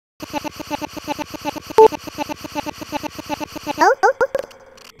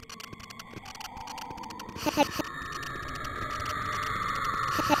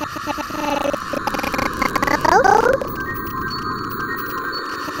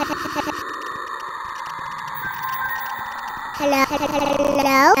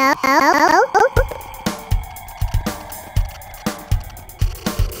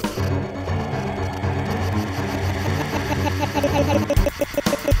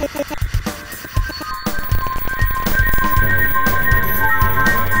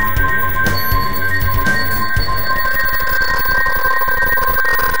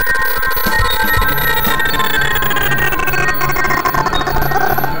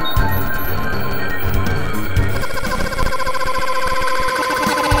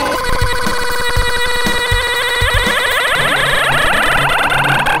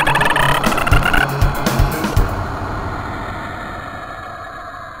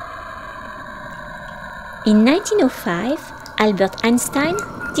In 1905, Albert Einstein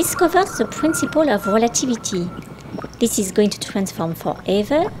discovered the principle of relativity. This is going to transform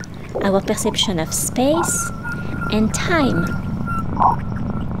forever our perception of space and time.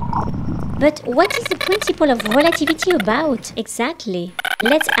 But what is the principle of relativity about exactly?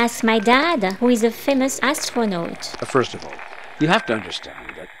 Let's ask my dad, who is a famous astronaut. First of all, you have to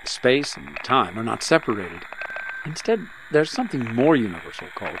understand that space and time are not separated. Instead, there's something more universal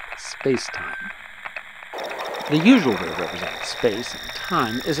called space-time. The usual way to represent space and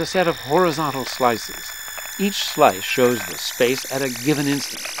time is a set of horizontal slices. Each slice shows the space at a given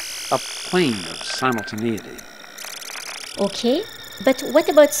instant, a plane of simultaneity. Okay, but what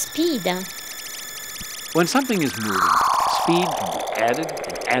about speed? When something is moving, speed can be added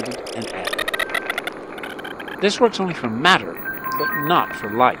and added and added. This works only for matter, but not for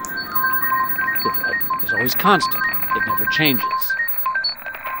light. If light is always constant, it never changes.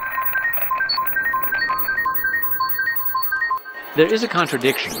 There is a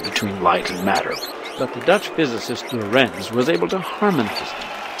contradiction between light and matter, but the Dutch physicist Lorentz was able to harmonize them.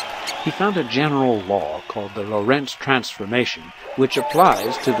 He found a general law called the Lorentz transformation, which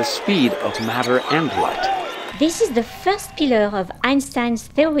applies to the speed of matter and light. This is the first pillar of Einstein's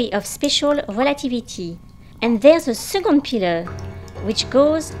theory of special relativity. And there's a second pillar, which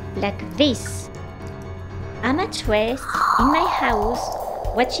goes like this. I'm at rest in my house,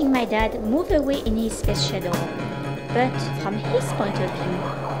 watching my dad move away in his space shuttle. But from his point of view,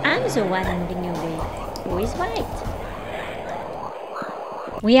 I'm the one moving away. Who is right?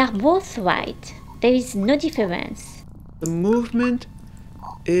 We are both right. There is no difference. The movement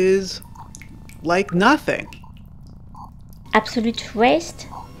is like nothing. Absolute rest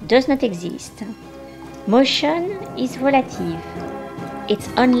does not exist. Motion is relative. It's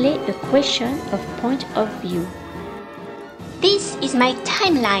only a question of point of view. This is my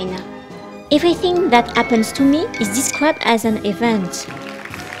timeline. Everything that happens to me is described as an event.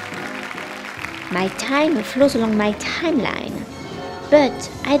 My time flows along my timeline.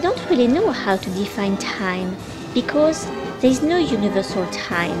 But I don't really know how to define time because there is no universal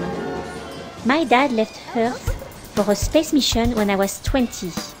time. My dad left Earth for a space mission when I was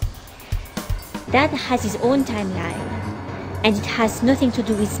 20. Dad has his own timeline, and it has nothing to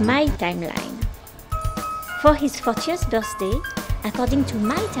do with my timeline. For his 40th birthday, according to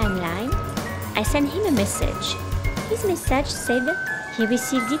my timeline, I sent him a message. His message said he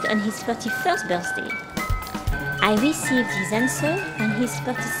received it on his 31st birthday. I received his answer on his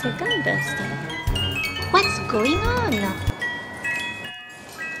 32nd birthday. What's going on?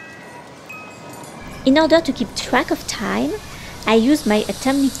 In order to keep track of time, I used my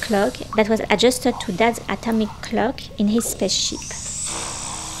atomic clock that was adjusted to Dad's atomic clock in his spaceship.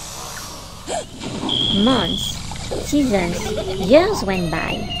 Months, seasons, years went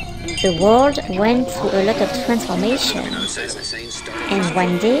by. The world went through a lot of transformation. And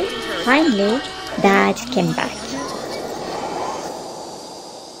one day, finally, Dad came back.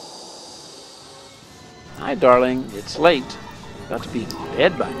 Hi, darling. It's late. Got to be in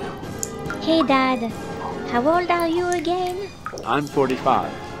bed by now. Hey, Dad. How old are you again? I'm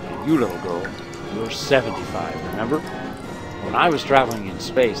 45, and you, little girl, you're 75, remember? When I was traveling in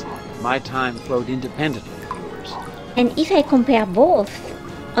space, my time flowed independently of yours. And if I compare both,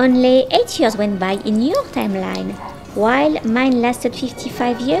 only 8 years went by in your timeline, while mine lasted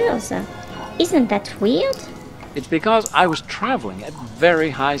 55 years. Isn't that weird? It's because I was traveling at very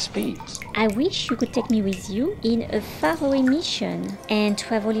high speeds. I wish you could take me with you in a faraway mission and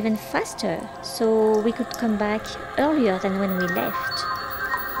travel even faster, so we could come back earlier than when we left.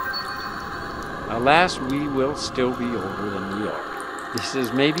 Alas, we will still be older than we are. This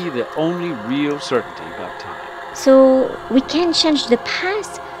is maybe the only real certainty about time. So we can change the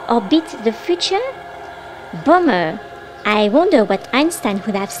past orbit the future? Bummer. I wonder what Einstein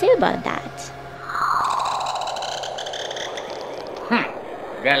would have said about that.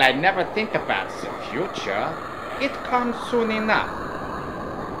 Well, I never think about the future. It comes soon enough.